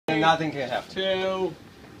nothing can happen. 2.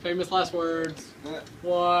 Famous last words.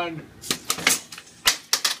 1.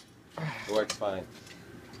 It works fine.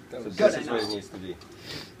 So Good this is where it enough. needs to be.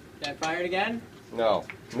 Get fired again? No.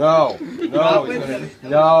 No. No. No.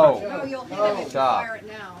 No, you'll hit it if you Stop. fire it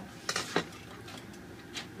now.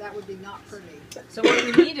 That would be not pretty. So what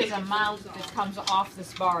we need is a mount that comes off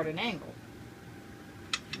this bar at an angle.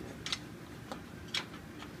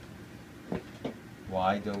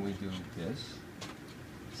 Why don't we do this?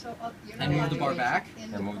 So, you're And not move the bar allowed to back? get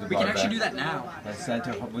in And move the We bar can actually back. do that now. And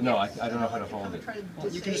center. No, I don't know how to hold it. Well,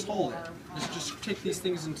 you can just hold it. Just take these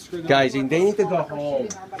things and screw them. Guys, they need to go home.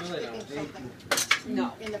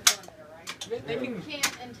 No. In the perimeter, right? They You can,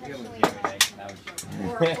 can't intentionally Give it have to me.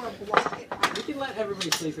 or block it. we can let everybody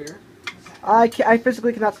sleep here. I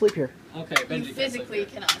physically cannot sleep here. Okay, You Benji physically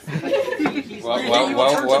can cannot. sleep. Well, He well,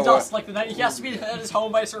 will turn well, to dust like that. He has to be at his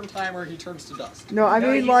home by a certain time or he turns to dust. No, I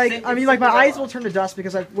mean like my eyes will turn to dust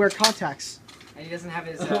because I wear contacts. And he doesn't have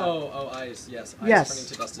his. Eyes. Yes. Eyes Yes, turning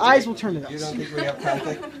to dust. eyes will turn to You dust. don't think we have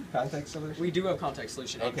contact solution? We do have contact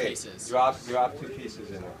solution in Okay, cases. drop 2 pieces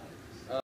in it.